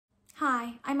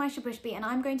Hi, I'm Aisha Bushby and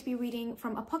I'm going to be reading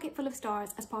from A Pocketful of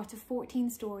Stars as part of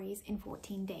 14 stories in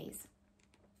 14 days.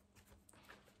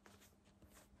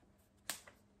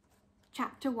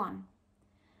 Chapter 1.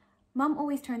 Mum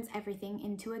always turns everything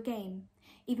into a game,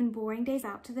 even boring days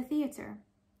out to the theatre.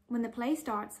 When the play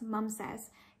starts, Mum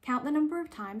says, count the number of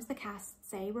times the cast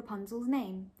say Rapunzel's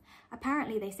name.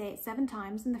 Apparently they say it 7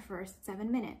 times in the first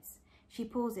 7 minutes. She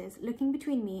pauses, looking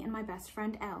between me and my best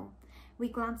friend Elle. We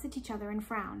glance at each other and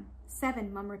frown.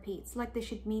 7, Mum repeats, like this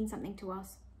should mean something to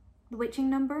us. The witching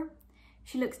number?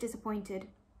 She looks disappointed.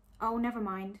 Oh, never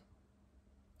mind.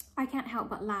 I can't help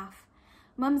but laugh.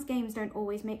 Mum's games don't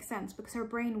always make sense because her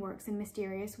brain works in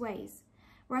mysterious ways.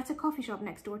 We're at a coffee shop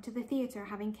next door to the theatre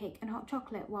having cake and hot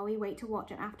chocolate while we wait to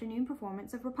watch an afternoon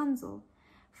performance of Rapunzel.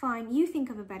 Fine, you think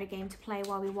of a better game to play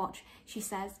while we watch, she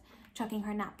says, chucking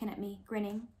her napkin at me,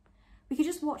 grinning. We could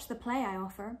just watch the play, I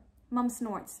offer. Mum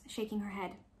snorts, shaking her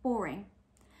head. Boring.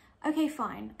 Okay,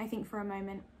 fine, I think for a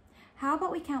moment. How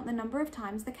about we count the number of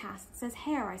times the cast says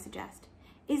hair, I suggest.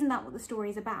 Isn't that what the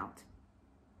story's about?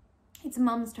 It's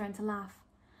Mum's turn to laugh.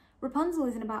 Rapunzel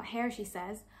isn't about hair, she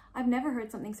says. I've never heard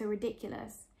something so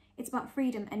ridiculous. It's about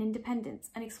freedom and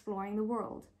independence and exploring the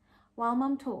world. While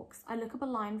Mum talks, I look up a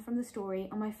line from the story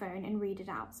on my phone and read it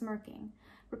out, smirking.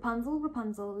 Rapunzel,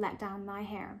 Rapunzel, let down thy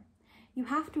hair. You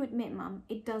have to admit, Mum,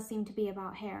 it does seem to be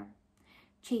about hair.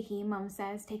 Cheeky, Mum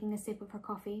says, taking a sip of her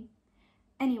coffee.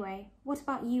 Anyway, what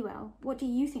about you, Elle? What do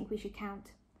you think we should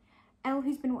count? Elle,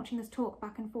 who's been watching us talk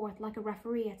back and forth like a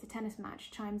referee at a tennis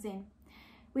match, chimes in.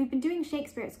 We've been doing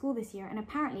Shakespeare at school this year, and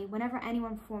apparently whenever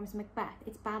anyone performs Macbeth,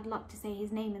 it's bad luck to say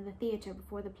his name in the theatre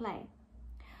before the play.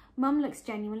 Mum looks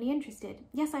genuinely interested.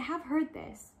 Yes, I have heard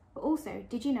this. But also,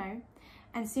 did you know?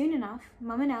 And soon enough,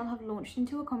 Mum and Elle have launched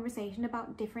into a conversation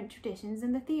about different traditions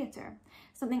in the theatre,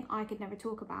 something I could never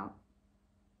talk about.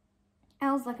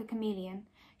 Elle's like a chameleon.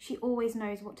 She always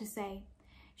knows what to say.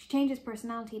 She changes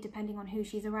personality depending on who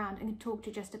she's around and can talk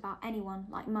to just about anyone,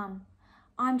 like Mum.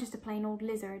 I'm just a plain old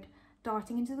lizard,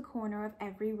 darting into the corner of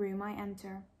every room I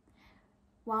enter.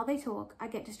 While they talk, I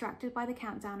get distracted by the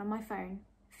countdown on my phone.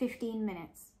 15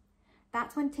 minutes.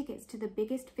 That's when tickets to the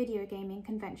biggest video gaming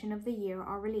convention of the year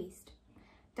are released.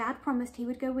 Dad promised he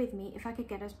would go with me if I could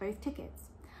get us both tickets.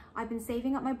 I've been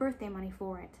saving up my birthday money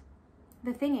for it.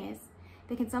 The thing is,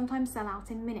 they can sometimes sell out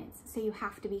in minutes, so you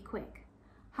have to be quick.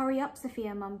 Hurry up,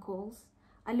 Sophia, Mum calls.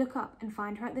 I look up and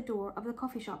find her at the door of the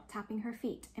coffee shop tapping her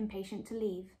feet, impatient to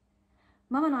leave.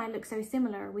 Mum and I look so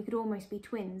similar we could almost be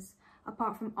twins,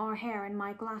 apart from our hair and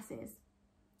my glasses.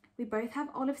 We both have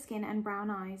olive skin and brown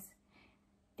eyes,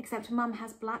 except Mum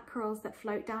has black curls that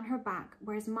float down her back,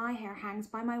 whereas my hair hangs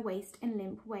by my waist in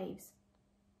limp waves.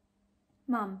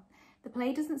 Mum, the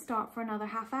play doesn't start for another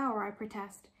half hour, I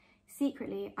protest.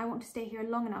 Secretly, I want to stay here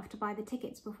long enough to buy the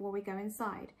tickets before we go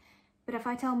inside, but if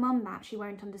I tell Mum that, she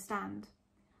won't understand.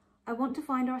 I want to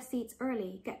find our seats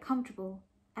early, get comfortable,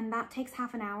 and that takes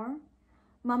half an hour?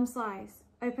 Mum sighs,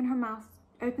 opens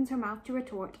her mouth to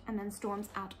retort, and then storms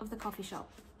out of the coffee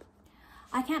shop.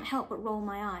 I can't help but roll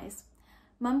my eyes.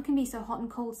 Mum can be so hot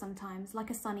and cold sometimes, like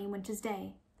a sunny winter's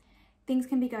day. Things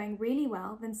can be going really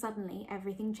well, then suddenly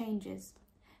everything changes.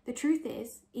 The truth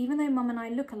is, even though Mum and I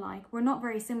look alike, we're not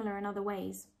very similar in other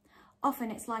ways.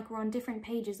 Often it's like we're on different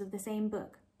pages of the same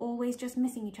book, always just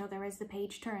missing each other as the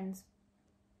page turns.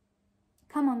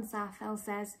 Come on, Saf, Elle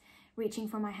says, reaching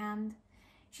for my hand.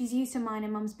 She's used to mine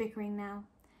and Mum's bickering now.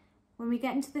 When we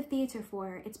get into the theatre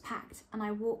foyer, it's packed, and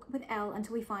I walk with Elle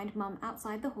until we find Mum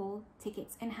outside the hall,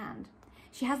 tickets in hand.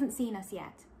 She hasn't seen us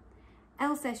yet.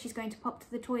 Elle says she's going to pop to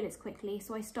the toilets quickly,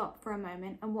 so I stop for a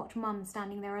moment and watch Mum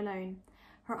standing there alone.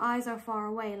 Her eyes are far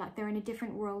away, like they're in a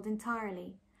different world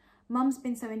entirely. Mum's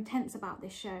been so intense about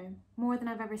this show, more than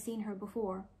I've ever seen her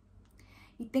before.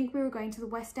 You'd think we were going to the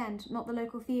West End, not the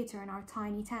local theatre in our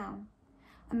tiny town.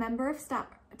 A member of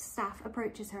staff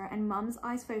approaches her and Mum's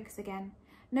eyes focus again.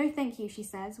 No thank you, she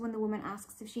says when the woman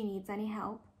asks if she needs any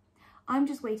help. I'm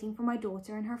just waiting for my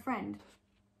daughter and her friend.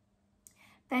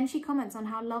 Then she comments on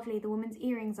how lovely the woman's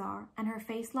earrings are, and her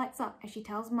face lights up as she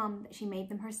tells Mum that she made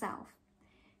them herself.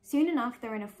 Soon enough,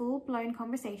 they're in a full-blown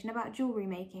conversation about jewellery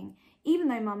making, even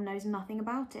though Mum knows nothing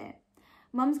about it.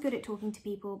 Mum's good at talking to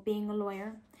people, being a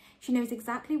lawyer. She knows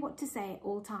exactly what to say at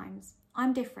all times.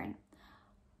 I'm different.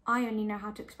 I only know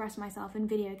how to express myself in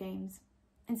video games.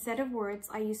 Instead of words,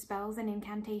 I use spells and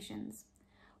incantations.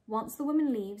 Once the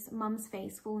woman leaves, Mum's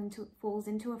face falls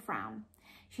into a frown.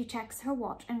 She checks her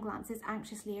watch and glances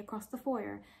anxiously across the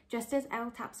foyer, just as Elle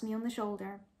taps me on the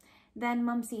shoulder. Then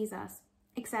Mum sees us,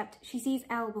 except she sees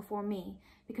Elle before me,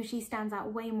 because she stands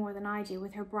out way more than I do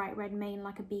with her bright red mane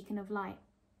like a beacon of light.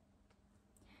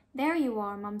 There you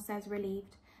are, Mum says,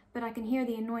 relieved. but I can hear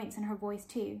the annoyance in her voice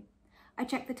too. I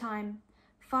check the time.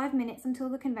 5 minutes until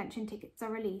the convention tickets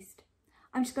are released.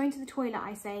 I'm just going to the toilet,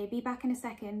 I say. Be back in a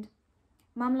second.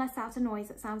 Mum lets out a noise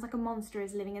that sounds like a monster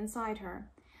is living inside her.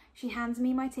 She hands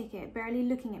me my ticket, barely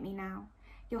looking at me now.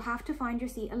 You'll have to find your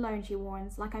seat alone, she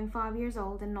warns, like I'm 5 years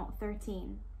old and not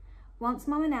 13. Once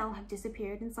Mum and Elle have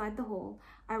disappeared inside the hall,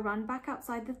 I run back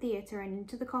outside the theatre and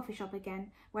into the coffee shop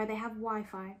again, where they have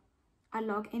Wi-Fi. I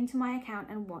log into my account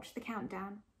and watch the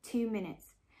countdown. 2 minutes.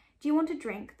 Do you want a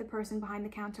drink? The person behind the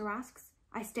counter asks.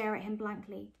 I stare at him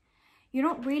blankly. You're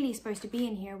not really supposed to be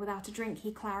in here without a drink,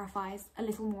 he clarifies, a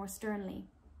little more sternly.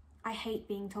 I hate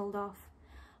being told off.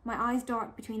 My eyes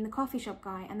dart between the coffee shop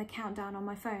guy and the countdown on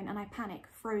my phone, and I panic,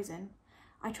 frozen.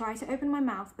 I try to open my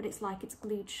mouth, but it's like it's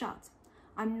glued shut.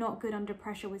 I'm not good under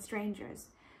pressure with strangers,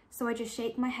 so I just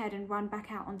shake my head and run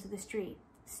back out onto the street.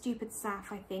 Stupid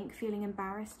Saf, I think, feeling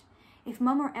embarrassed. If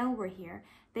Mum or Elle were here,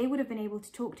 they would have been able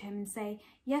to talk to him and say,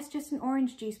 yes, just an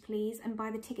orange juice, please, and buy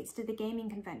the tickets to the gaming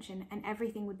convention, and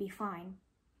everything would be fine.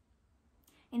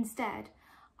 Instead,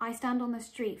 I stand on the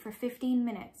street for 15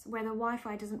 minutes where the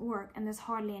Wi-Fi doesn't work and there's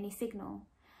hardly any signal.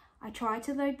 I try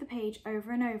to load the page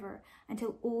over and over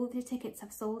until all the tickets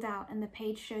have sold out and the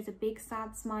page shows a big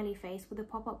sad smiley face with a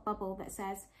pop-up bubble that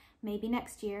says, maybe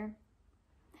next year.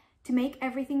 To make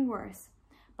everything worse,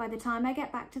 by the time I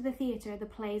get back to the theatre, the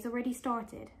play's already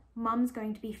started. Mum's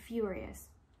going to be furious.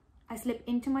 I slip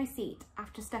into my seat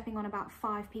after stepping on about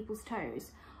 5 people's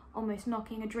toes, almost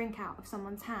knocking a drink out of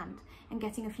someone's hand and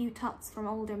getting a few tuts from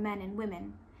older men and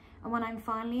women. And when I'm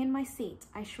finally in my seat,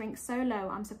 I shrink so low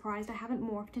I'm surprised I haven't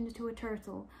morphed into a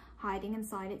turtle hiding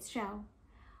inside its shell.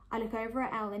 I look over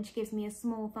at Elle and she gives me a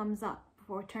small thumbs up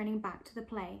before turning back to the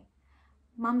play.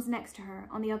 Mum's next to her,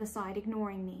 on the other side,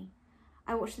 ignoring me.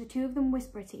 I watch the two of them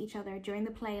whisper to each other during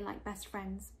the play like best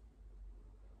friends.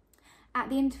 At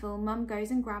the interval, Mum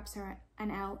goes and grabs her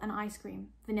and Elle an ice cream.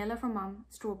 Vanilla for Mum,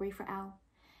 strawberry for Elle.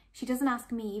 She doesn't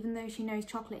ask me, even though she knows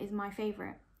chocolate is my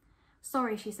favourite.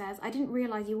 Sorry, she says, I didn't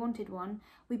realise you wanted one.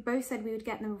 We both said we would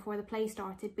get them before the play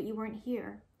started, but you weren't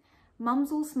here.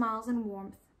 Mum's all smiles and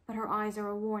warmth, but her eyes are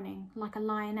a warning, like a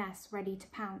lioness ready to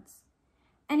pounce.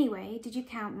 Anyway, did you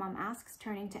count? Mum asks,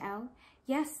 turning to Elle.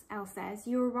 Yes, Elle says,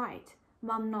 you were right.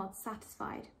 Mum nods,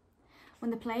 satisfied.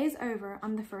 When the play is over,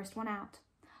 I'm the first one out.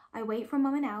 I wait for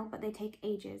Mum and Elle, but they take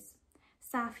ages.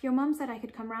 Saf, your mum said I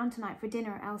could come round tonight for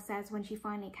dinner, Elle says when she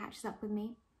finally catches up with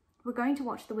me. We're going to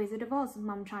watch The Wizard of Oz,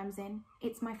 Mum chimes in.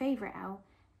 It's my favourite, Elle.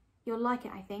 You'll like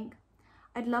it, I think.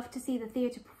 I'd love to see the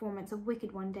theatre performance of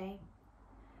Wicked one day.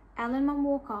 Elle and Mum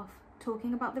walk off,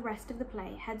 talking about the rest of the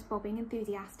play, heads bobbing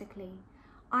enthusiastically.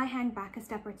 I hang back a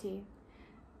step or two.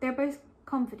 They're both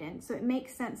confident, so it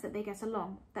makes sense that they get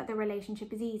along, that their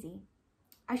relationship is easy.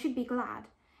 I should be glad,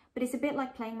 but it's a bit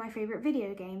like playing my favourite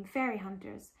video game, Fairy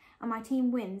Hunters, and my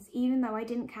team wins even though I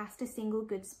didn't cast a single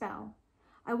good spell.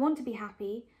 I want to be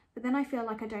happy, but then I feel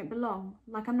like I don't belong,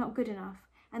 like I'm not good enough,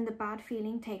 and the bad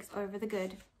feeling takes over the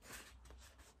good.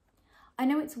 I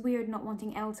know it's weird not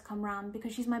wanting Elle to come round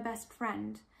because she's my best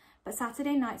friend, but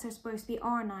Saturday nights are supposed to be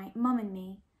our night, Mum and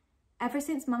me. Ever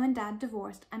since Mum and Dad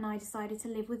divorced and I decided to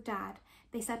live with Dad,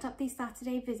 they set up these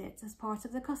Saturday visits as part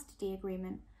of the custody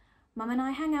agreement. Mum and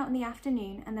I hang out in the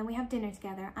afternoon and then we have dinner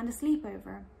together and a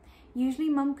sleepover. Usually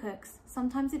Mum cooks,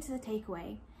 sometimes it's a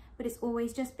takeaway, but it's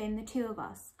always just been the two of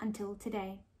us until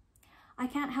today. I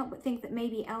can't help but think that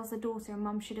maybe Elle's the daughter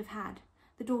Mum should have had,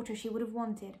 the daughter she would have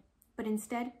wanted, but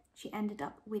instead she ended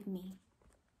up with me.